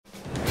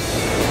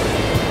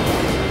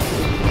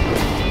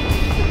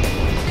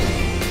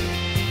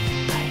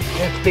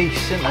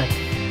beasts, aren't they?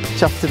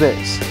 Chuffed to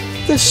bits.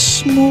 The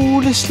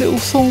smallest little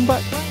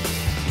thornback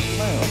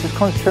ray. I'll just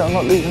concentrate on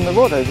not losing the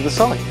rod over the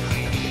side.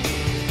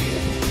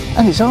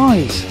 And its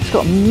eyes. It's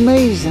got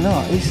amazing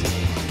eyes.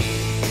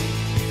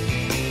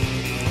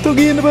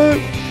 Doggy in the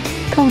boat.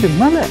 Covered in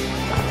mullet.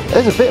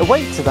 There's a bit of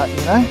weight to that,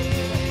 you know.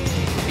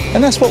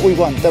 And that's what we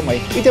want, don't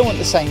we? We don't want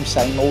the same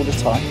all the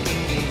time.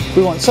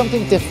 We want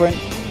something different,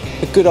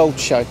 a good old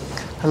show.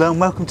 Hello and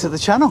welcome to the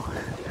channel.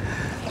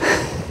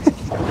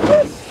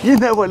 You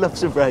know I love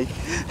some ray.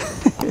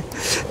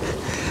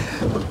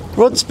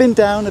 Rod's been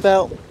down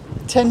about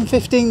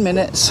 10-15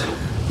 minutes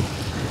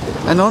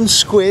and on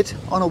squid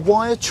on a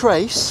wire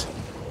trace.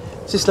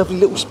 It's this lovely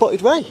little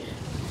spotted ray.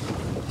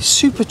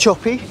 Super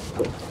choppy.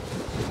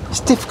 It's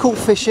difficult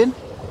fishing,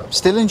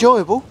 still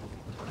enjoyable.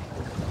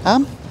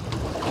 Yeah,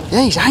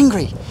 he's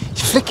angry.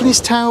 He's flicking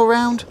his tail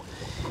around.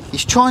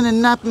 He's trying to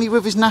nab me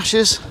with his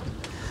gnashers.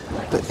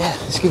 But yeah,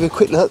 let's give you a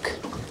quick look.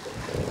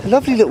 A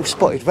lovely little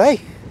spotted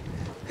ray.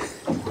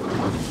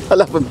 I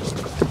love them.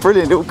 They're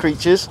brilliant little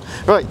creatures.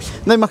 Right,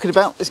 no mucking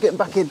about. Let's get him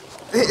back in.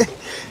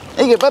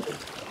 There you go, bub.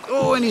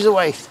 Oh, and he's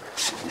away.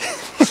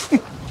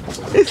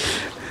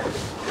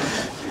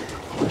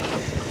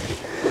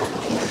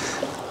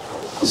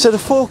 So the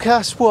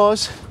forecast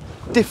was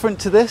different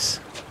to this.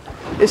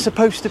 It's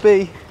supposed to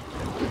be,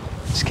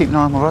 just keep an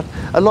eye on my rod,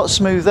 a lot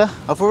smoother.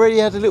 I've already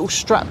had a little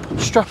strap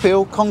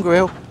eel, conger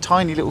eel,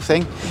 tiny little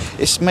thing.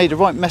 It's made a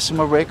right mess of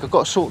my rig. I've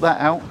got to sort that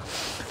out.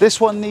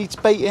 This one needs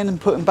baiting and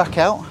putting back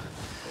out.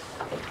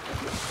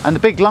 And the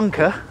big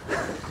lunker,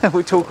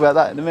 we'll talk about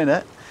that in a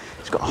minute.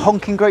 It's got a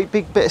honking great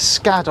big bit of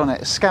scad on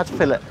it, a scad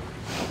fillet.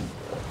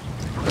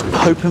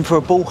 Hoping for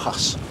a bull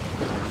huss.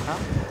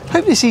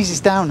 Hope this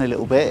eases down a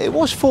little bit. It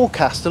was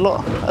forecast a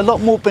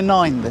lot more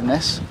benign than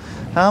this.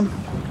 I'm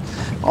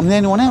the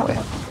only one out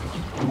here.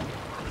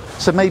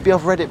 So maybe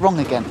I've read it wrong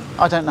again.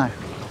 I don't know.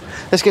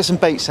 Let's get some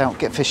baits out,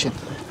 get fishing.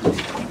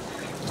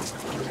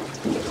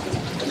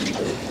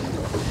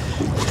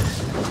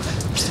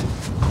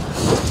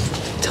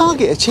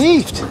 Target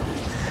achieved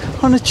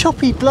on a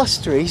choppy,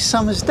 blustery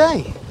summer's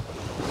day.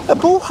 A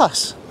bull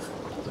huss.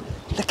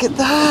 Look at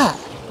that.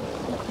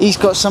 He's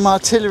got some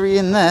artillery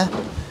in there.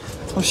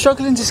 I'm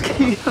struggling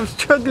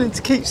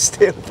to keep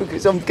still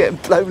because I'm getting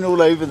blown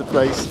all over the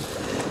place.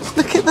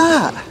 Look at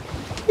that.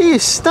 He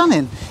is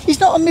stunning. He's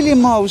not a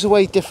million miles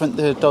away different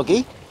than a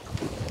doggy,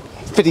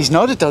 but he's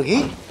not a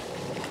doggy.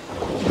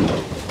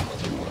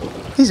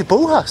 He's a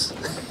bull huss.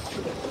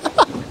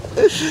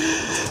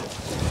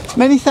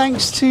 Many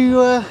thanks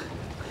to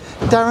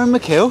Darren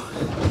McKell.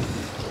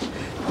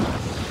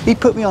 He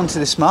put me onto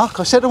this mark.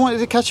 I said I wanted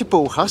to catch a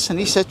bull huss and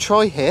he said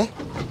try here.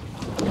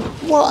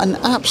 What an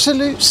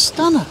absolute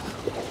stunner.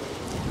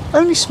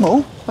 Only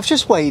small. I've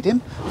just weighed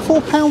him.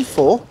 4.4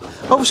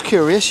 £4. I was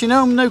curious, you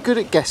know I'm no good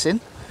at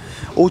guessing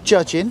or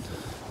judging.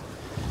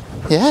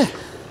 Yeah.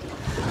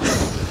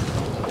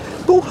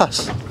 Bull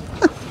huss.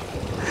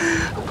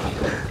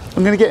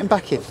 I'm going to get him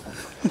back in.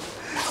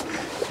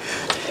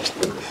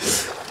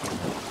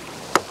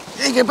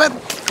 There you go, bud.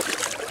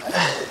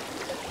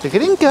 Look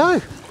at him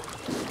go.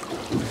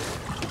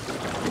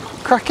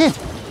 Cracking.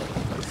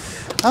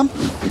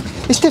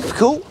 It's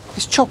difficult,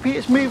 it's choppy,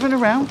 it's moving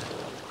around.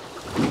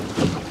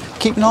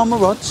 Keep an eye on my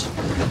rods.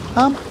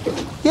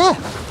 Yeah.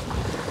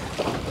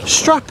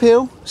 Strap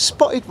eel,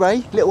 spotted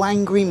ray, little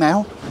angry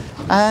male,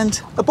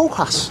 and a bull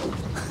huss.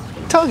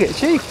 Target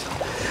achieved.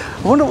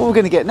 I wonder what we're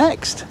going to get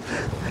next.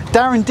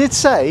 Darren did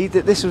say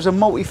that this was a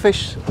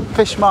multi-fish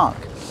mark,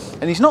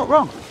 and he's not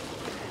wrong.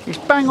 He's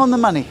bang on the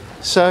money.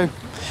 So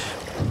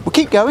we'll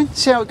keep going,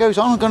 see how it goes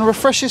on. I'm going to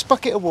refresh this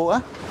bucket of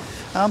water.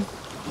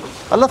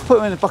 I love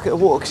putting him in a bucket of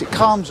water because it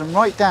calms them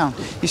right down.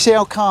 You see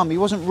how calm, he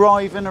wasn't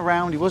writhing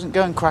around, he wasn't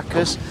going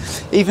crackers.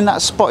 Even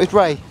that spotted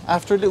ray,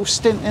 after a little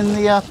stint in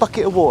the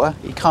bucket of water,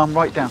 he calmed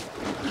right down.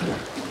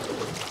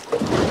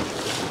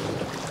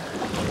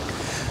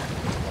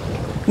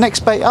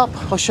 Next bait up,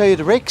 I'll show you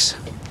the rigs.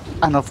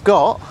 And I've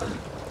got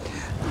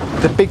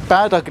the big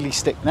bad ugly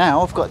stick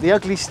now. I've got the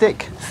ugly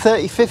stick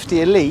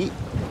 30-50 Elite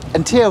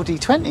and TLD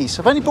 20s.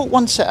 I've only bought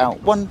one set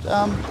out, one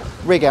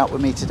rig out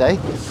with me today.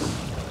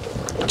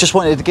 Just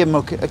wanted to give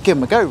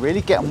them a go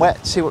really, get them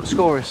wet, see what the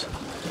score is.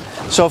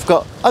 So I've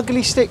got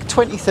ugly stick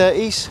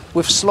 20-30s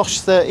with slosh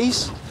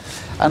 30s,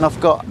 and I've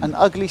got an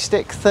ugly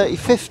stick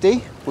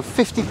 30-50 with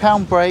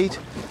 50-pound braid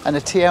and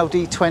a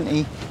TLD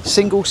 20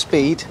 single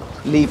speed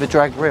lever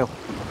drag reel.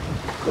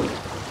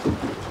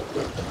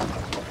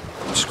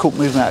 Just caught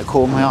movement out of the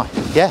corner of my eye.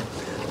 Yeah,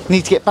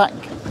 need to get back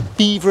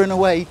beavering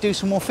away, do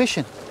some more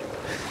fishing.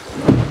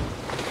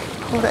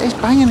 Oh, that is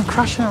banging and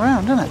crashing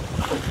around, isn't it?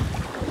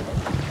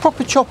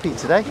 Proper choppy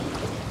today.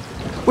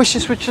 Wish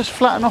this would just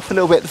flatten off a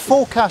little bit. The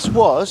forecast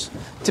was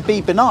to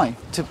be benign,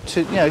 to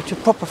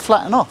proper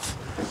flatten off.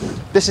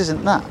 This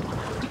isn't that.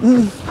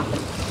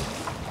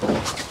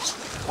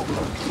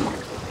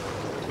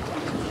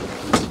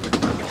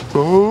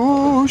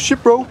 Oh,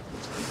 ship roll.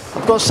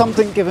 I've got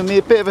something giving me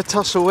a bit of a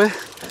tussle here.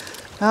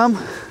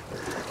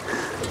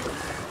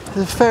 There's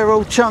a fair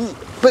old chunk,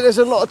 but there's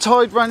a lot of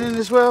tide running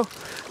as well.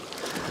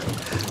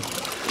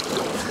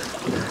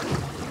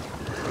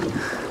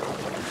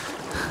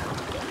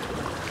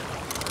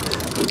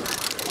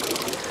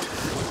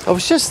 I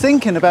was just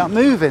thinking about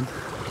moving.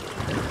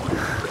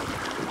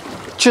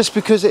 Just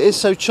because it is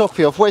so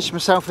choppy, I've wedged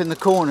myself in the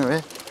corner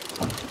here.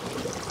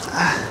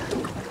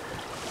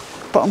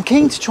 But I'm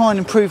keen to try and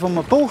improve on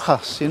my bull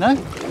Huss, you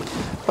know?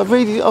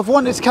 I've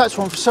wanted to catch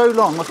one for so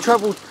long. I've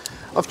travelled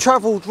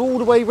all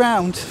the way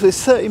round,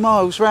 there's 30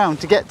 miles round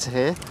to get to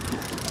here.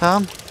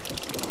 And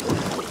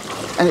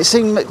it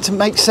seemed to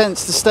make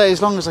sense to stay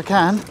as long as I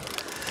can.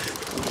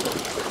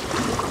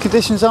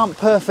 Conditions aren't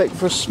perfect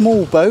for a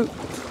small boat.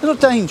 They're not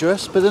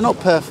dangerous, but they're not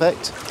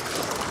perfect.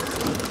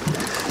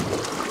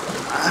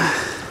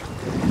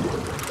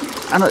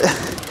 And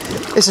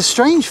it's a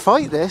strange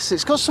fight, this.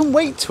 It's got some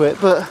weight to it,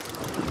 but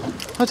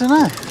I don't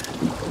know.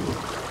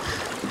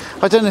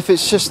 I don't know if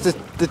it's just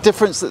the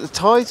difference that the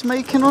tide's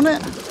making on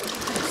it.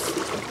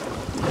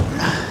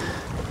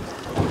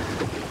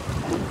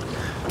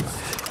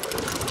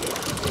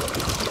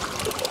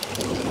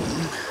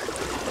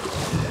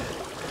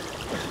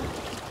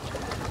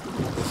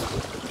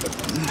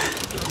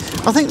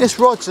 I think this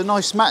rod's a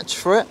nice match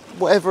for it,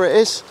 whatever it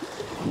is.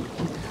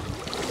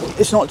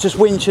 It's not just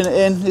winching it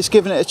in, it's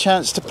giving it a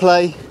chance to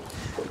play.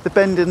 The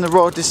bend in the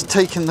rod is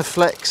taking the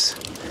flex.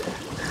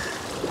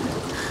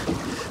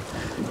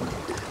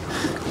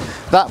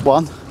 That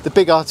one, the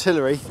big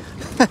artillery,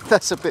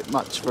 that's a bit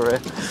much for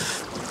it.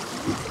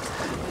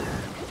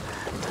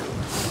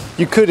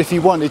 You could, if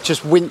you wanted,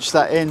 just winch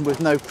that in with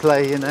no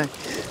play, you know.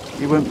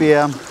 You wouldn't be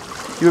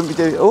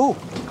doing, oh,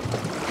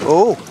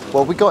 what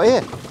have we got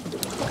here?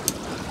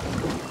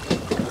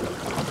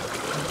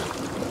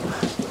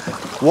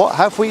 What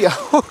have we?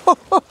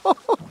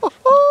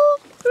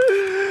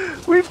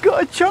 We've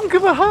got a chunk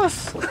of a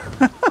Huss.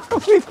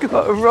 We've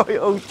got a right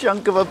old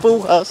chunk of a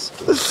bull Huss.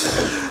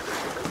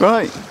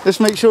 Right, let's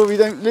make sure we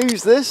don't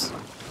lose this.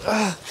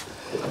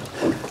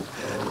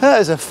 That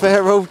is a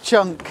fair old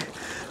chunk.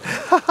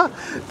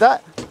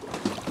 That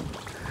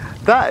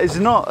is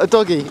not a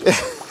doggy. Look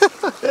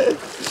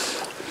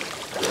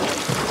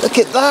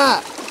at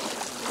that.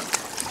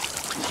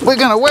 We're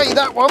gonna weigh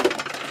that one.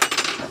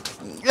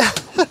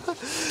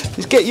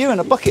 Let's get you in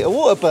a bucket of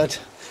water, bud.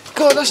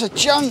 God, that's a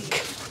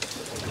chunk.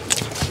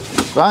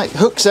 Right,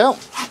 hooks out.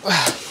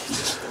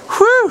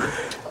 Whew.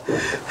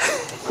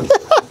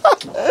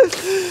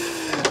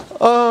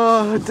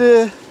 Oh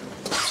dear.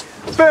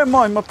 Bear in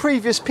mind, my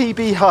previous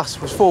PB Huss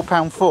was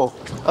 £4.4.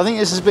 I think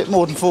this is a bit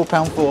more than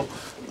 £4.4.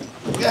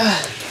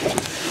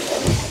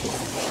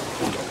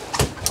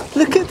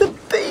 Look at the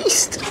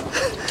beast.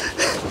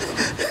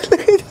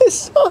 Look at the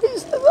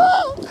size of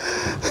that.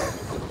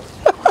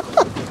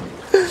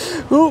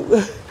 Ooh.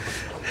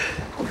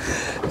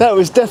 That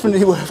was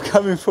definitely worth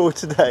coming for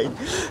today.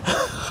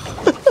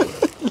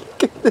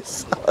 Look at the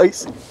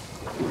size.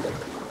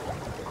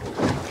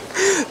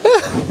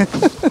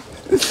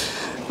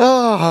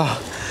 Oh,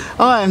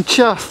 I am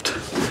chuffed.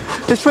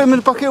 Let's put him in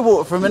a bucket of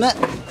water for a minute.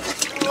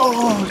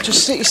 Oh,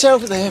 just sit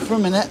yourself there for a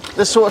minute.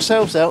 Let's sort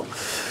ourselves out.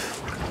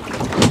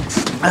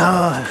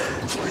 Oh,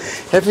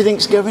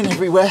 everything's going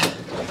everywhere.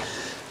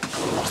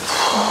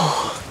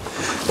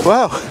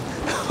 Wow.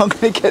 I'm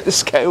going to get the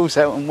scales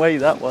out and weigh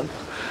that one.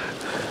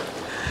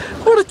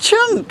 What a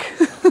chunk!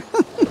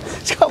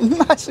 It's got a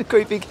massive,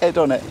 great big head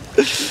on it.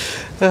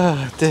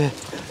 Oh dear.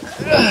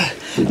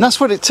 And that's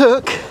what it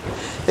took.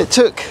 It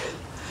took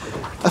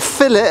a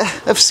fillet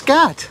of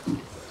scad.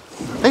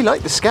 They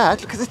like the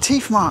scad. Look at the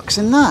teeth marks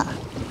in that.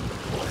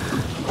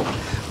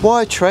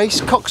 Wire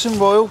trace, Cox and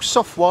Royal,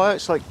 soft wire.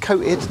 It's like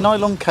coated,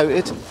 nylon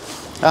coated.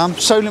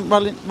 Solent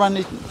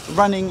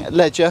running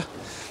ledger.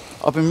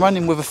 I've been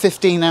running with a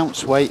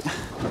 15-ounce weight.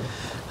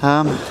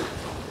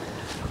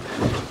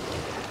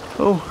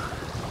 Oh,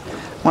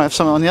 might have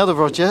something on the other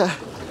rod yet.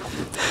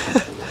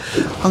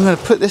 I'm going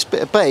to put this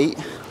bit of bait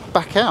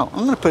back out.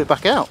 I'm going to put it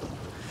back out.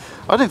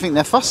 I don't think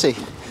they're fussy.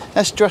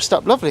 That's dressed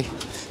up lovely.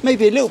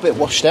 Maybe a little bit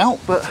washed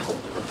out, but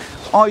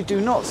I do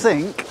not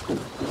think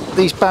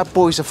these bad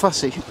boys are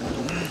fussy.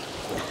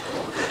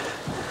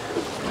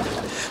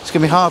 It's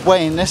going to be hard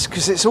weighing this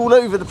because it's all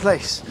over the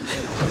place.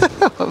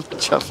 I'm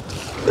chuffed.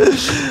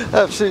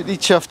 Absolutely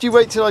chuffed. You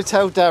wait till I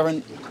tell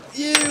Darren.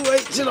 You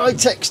wait till I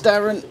text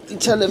Darren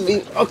and tell him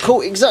I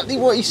caught exactly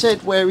what he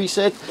said, where he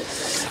said.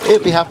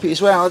 He'll be happy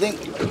as well, I think.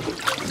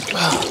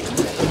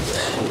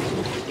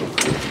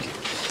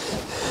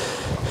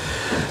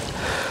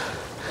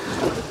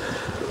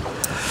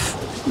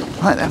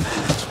 Right then.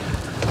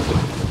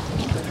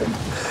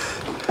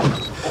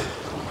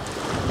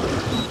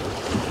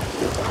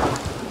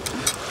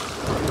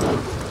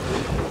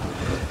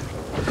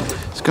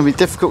 It's going to be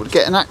difficult to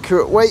get an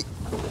accurate weight.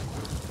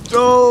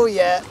 Oh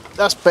yeah,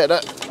 that's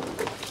better.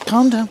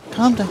 Calm down,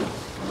 calm down.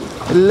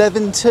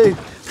 11.2.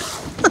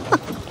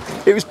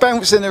 It was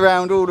bouncing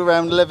around all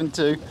around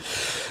 11.2.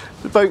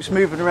 The boat's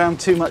moving around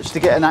too much to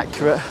get an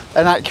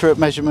accurate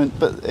measurement,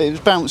 but it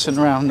was bouncing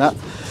around that.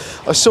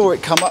 I saw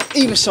it come up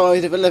either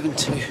side of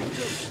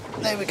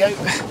 11.2. There we go.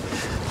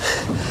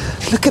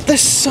 Look at the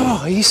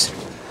size.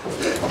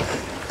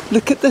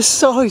 Look at the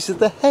size of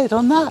the head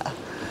on that.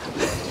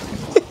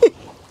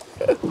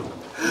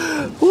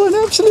 What an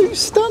absolute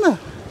stunner.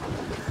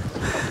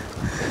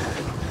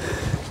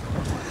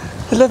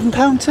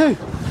 £11 too.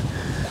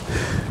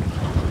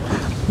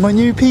 My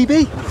new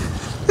PB.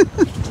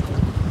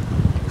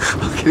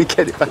 I'm gonna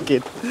get it back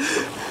in.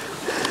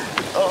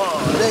 Oh,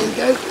 there you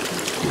go.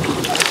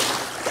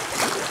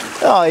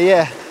 Oh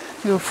yeah.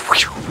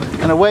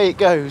 And away it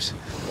goes.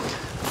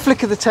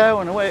 Flick of the tail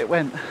and away it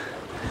went.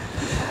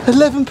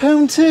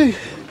 £11 too.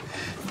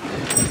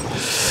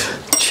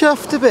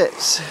 Chuffed to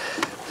bits.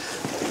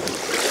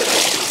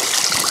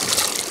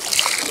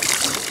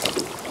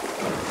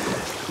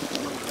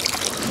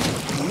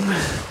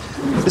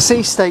 The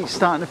sea state's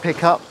starting to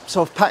pick up,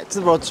 so I've packed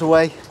the rods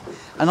away,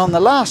 and on the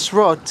last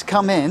rod to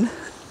come in,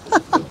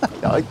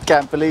 I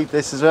can't believe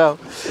this as well,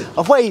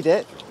 I've weighed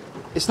it.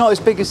 It's not as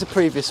big as the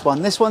previous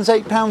one. This one's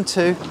 £8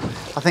 too.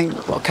 I think,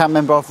 I can't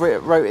remember, I've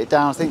wrote it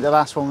down. I think the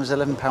last one was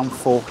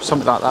 £11.4,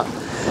 something like that.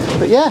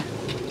 But yeah.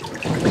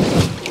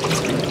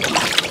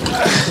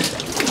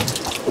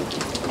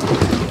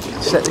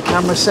 Just let the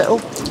camera settle.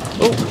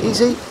 Oh,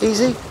 easy,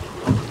 easy.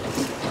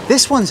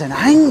 This one's an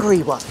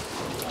angry one.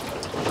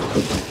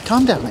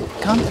 Calm down, mate.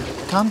 Calm down,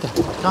 calm down,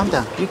 calm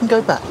down. You can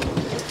go back.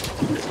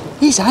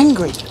 He's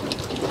angry.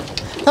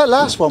 That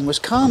last one was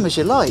calm as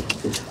you like.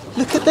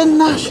 Look at the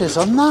gnashers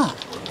on that.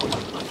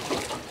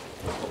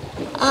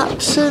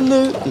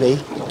 Absolutely.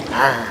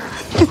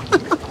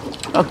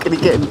 I'm going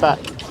to get him back.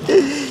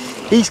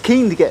 He's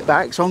keen to get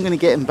back, so I'm going to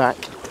get him back.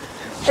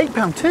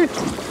 £8 too.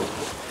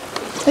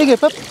 There you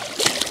go, bub.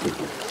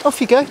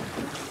 Off you go.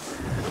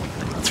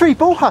 3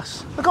 bull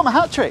huss. I got my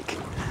hat trick.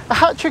 A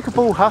hat trick of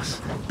bull huss.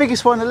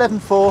 Biggest one,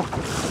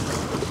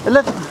 11.4.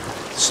 11.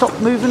 Stop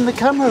moving the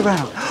camera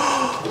around.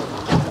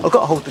 I've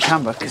got to hold the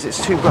camera because it's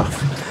too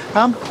rough.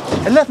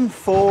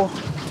 11.4,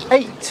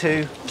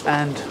 8.2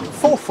 and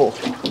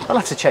 4.4. I'll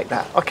have to check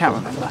that. I can't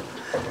remember.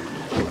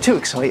 Too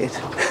excited.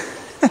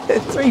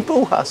 3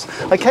 bull huss.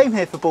 I came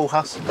here for bull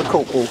huss. I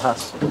caught bull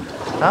huss.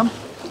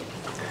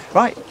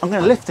 Right, I'm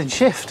going to lift and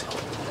shift.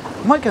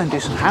 I might go and do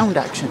some hound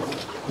action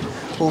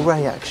or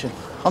ray action.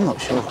 I'm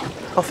not sure.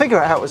 I'll figure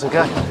it out as I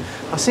go.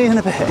 I'll see you in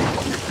a bit.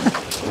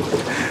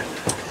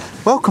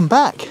 Welcome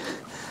back.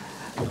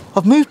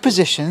 I've moved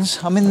positions.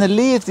 I'm in the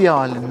lee of the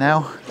island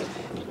now.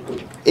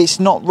 It's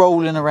not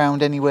rolling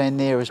around anywhere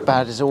near as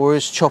bad as or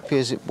as choppy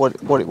as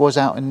what it was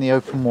out in the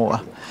open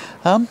water.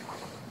 Oh,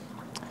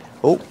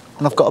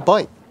 and I've got a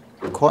bite.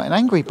 Quite an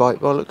angry bite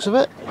by the looks of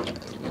it.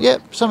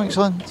 Yep, something's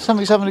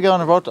having to go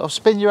on a rod. I'll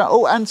spin you out.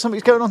 Oh, and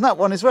something's going on that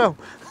one as well.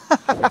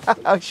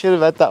 I should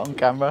have had that on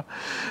camera.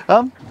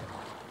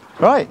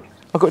 Right,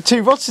 I've got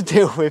 2 rods to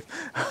deal with.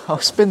 I'll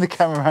spin the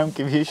camera around,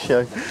 give you a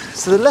show.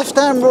 So the left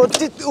hand rod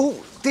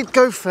did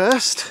go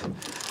first.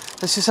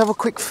 Let's just have a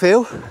quick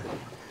feel.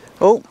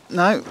 Oh,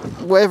 no,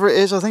 whatever it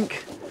is, I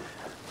think,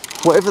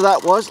 whatever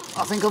that was,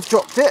 I think I've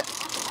dropped it.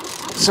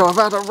 So I've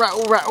had a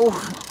rattle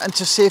and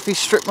to see if he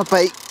stripped my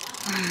bait.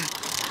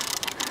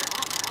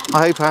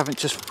 I hope I haven't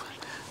just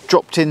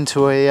dropped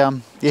into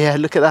a, yeah,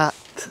 look at that.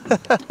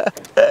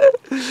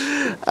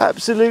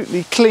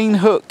 Absolutely clean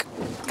hook.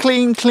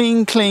 Clean,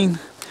 clean, clean.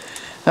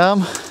 I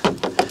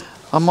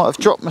might have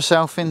dropped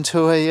myself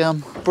into a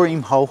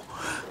bream hole.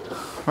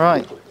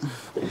 Right,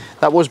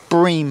 that was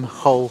bream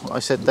hole, I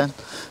said then.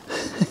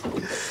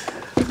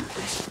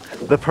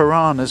 The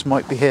piranhas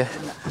might be here.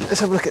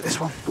 Let's have a look at this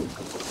one.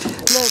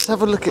 Let's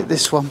have a look at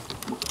this one.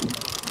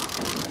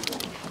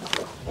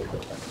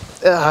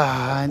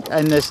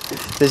 And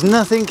there's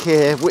nothing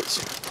here which...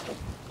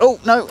 Oh,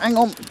 no, hang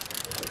on.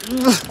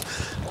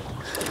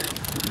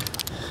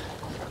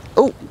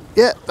 Oh,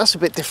 yeah, that's a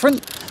bit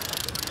different.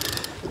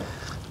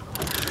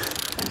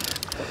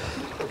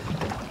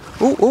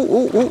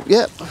 Oh,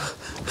 yeah.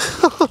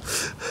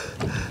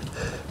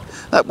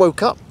 That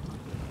woke up.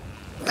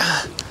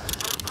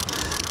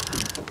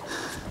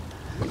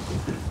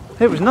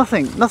 It was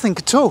nothing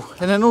at all.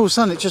 And then all of a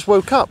sudden it just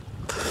woke up.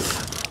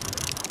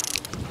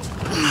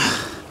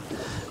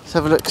 Let's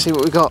have a look, see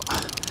what we got.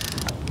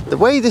 The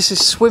way this is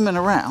swimming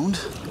around,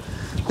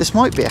 this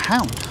might be a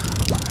hound,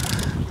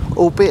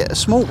 albeit a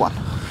small one.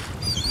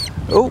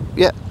 Oh,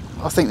 yeah,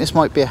 I think this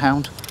might be a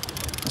hound.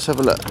 Let's have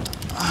a look.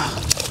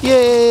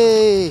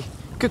 Yay!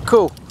 Good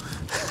call.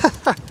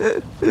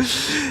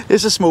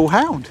 It's a small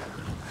hound.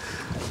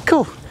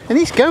 Cool. And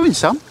he's going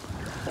some.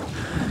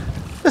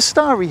 A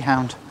starry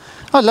hound.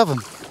 I love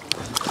them.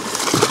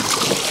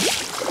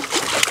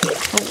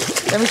 Oh,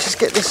 let me just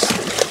get this.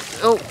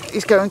 Oh,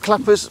 he's going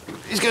clappers.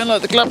 He's going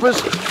like the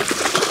clappers.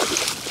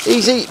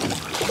 Easy.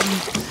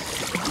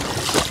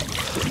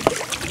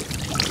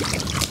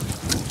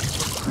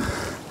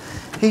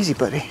 Easy,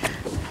 buddy.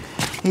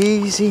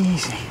 Easy,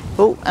 easy.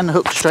 Oh, and the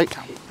hook straight.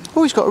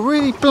 Oh, he's got a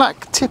really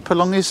black tip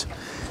along his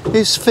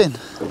fin.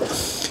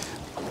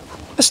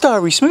 A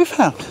starry smooth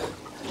hound.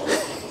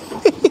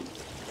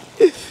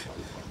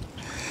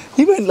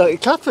 He went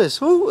like clappers.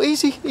 Oh,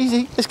 easy,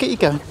 easy. Let's get you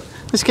going.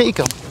 Let's get you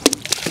going.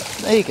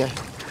 There you go.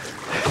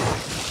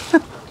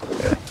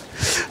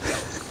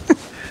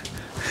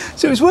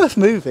 So it was worth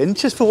moving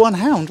just for one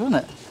hound,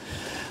 wasn't it?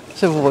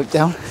 So we'll wipe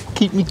down.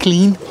 Keep me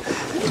clean.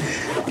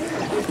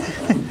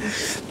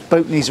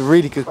 Boat needs a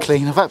really good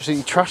clean. I've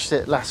absolutely trashed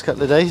it the last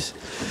couple of days.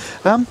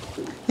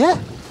 yeah,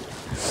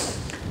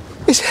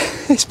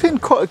 it's been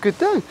quite a good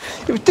day.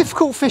 It was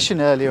difficult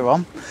fishing earlier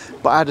on,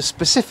 but I had a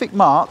specific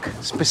mark,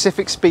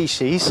 specific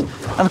species,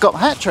 and I got my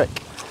hat trick.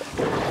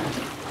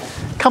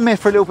 Come here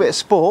for a little bit of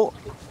sport,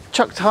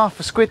 chucked half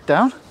a squid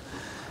down,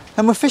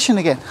 and we're fishing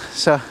again.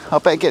 So I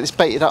better get this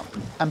baited up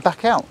and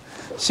back out,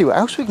 see what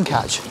else we can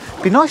catch.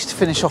 Be nice to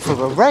finish off with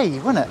a ray,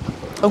 wouldn't it?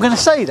 I'm going to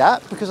say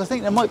that because I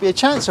think there might be a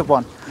chance of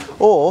one,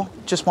 or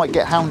just might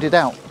get hounded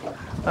out.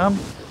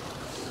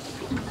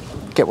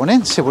 Get one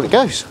in, see what it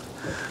goes.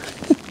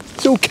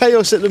 It's all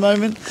chaos at the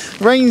moment.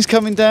 Rain's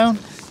coming down,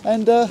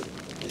 and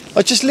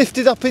I just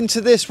lifted up into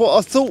this what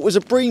I thought was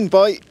a bream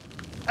bite,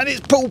 and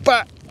it's pulled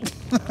back.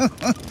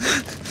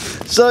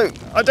 So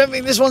I don't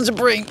think this one's a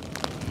bream.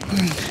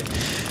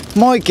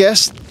 My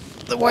guess,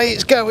 the way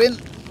it's going,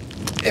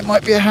 it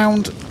might be a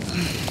hound.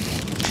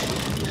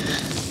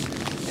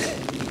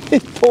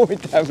 It's pouring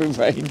down with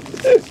rain.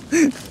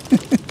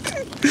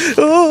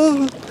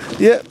 Oh,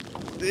 yeah.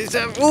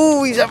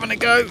 Oh, he's having a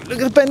go. Look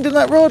at the bend in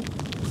that rod.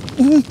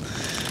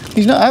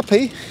 He's not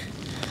happy.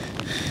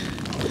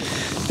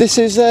 This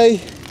is a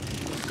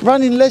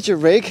running ledger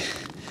rig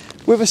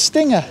with a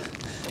stinger,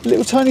 a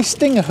little tiny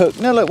stinger hook.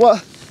 Now look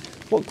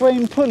what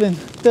Graham Pullen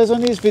does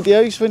on his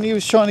videos when he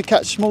was trying to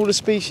catch smaller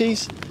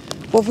species.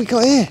 What have we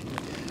got here?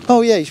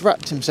 Oh yeah, he's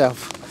wrapped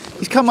himself.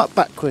 He's come up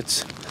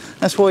backwards.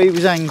 That's why he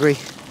was angry.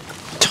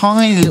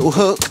 Tiny little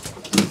hook.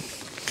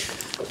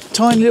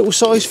 Tiny little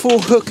size 4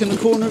 hook in the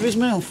corner of his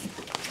mouth.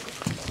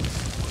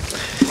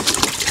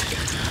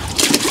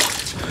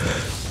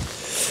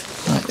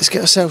 Right, let's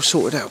get ourselves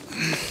sorted out.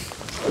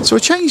 So I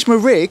changed my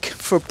rig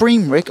for a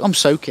bream rig. I'm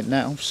soaking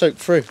now, I'm soaked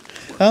through.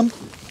 And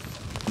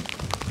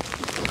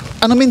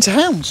I'm into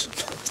hounds.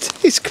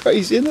 It's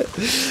crazy, isn't it?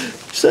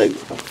 So,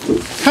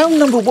 hound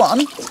number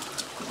 1.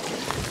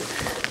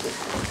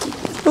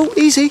 Oh,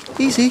 easy,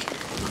 easy.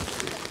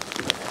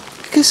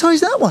 Look at the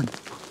size of that one.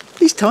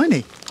 He's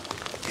tiny.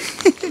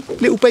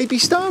 Little baby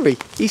starry.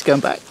 He's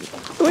going back.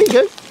 There you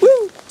go.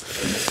 Woo!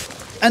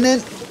 And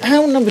then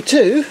hound number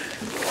 2,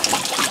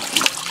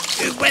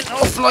 it went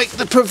off like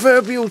the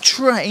proverbial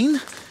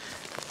train,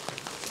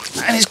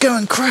 and it's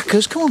going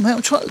crackers. Come on,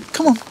 mate.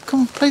 Come on,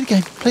 play the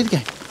game. Play the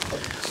game.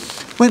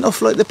 Went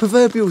off like the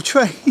proverbial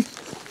train.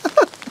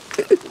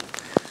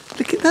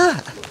 Look at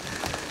that.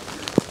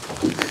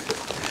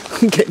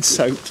 I'm getting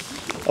soaked.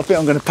 I think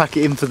I'm going to pack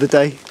it in for the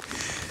day.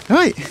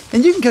 Right,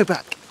 and you can go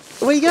back.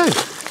 Away you go.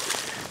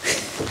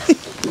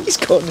 He's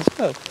gone as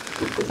well.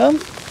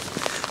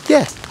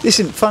 Yeah, this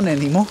isn't fun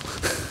anymore.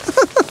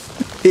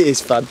 It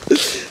is fun.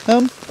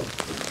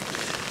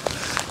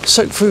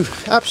 Soaked through,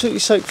 absolutely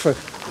soaked through.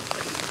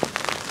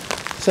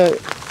 So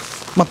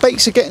my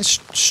baits are getting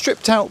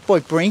stripped out by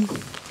bream.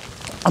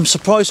 I'm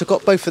surprised I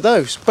got both of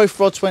those. Both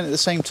rods went at the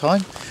same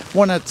time.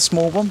 One had the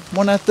small one,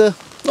 one had the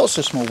not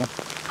so small one.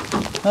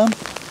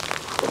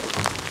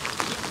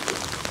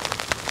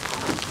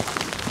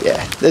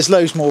 Yeah, there's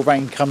loads more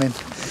rain coming.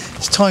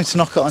 It's time to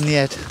knock it on the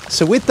head.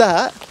 So with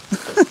that,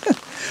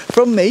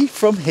 from me,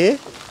 from here,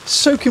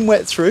 soaking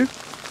wet through,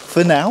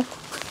 for now,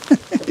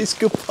 it's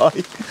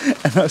goodbye,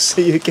 and I'll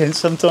see you again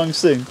sometime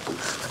soon.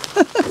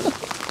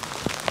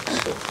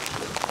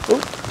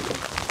 Oh,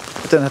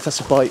 I don't know if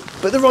that's a bite,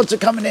 but the rods are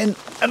coming in,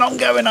 and I'm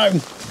going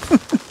home.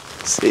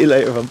 See you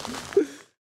later on.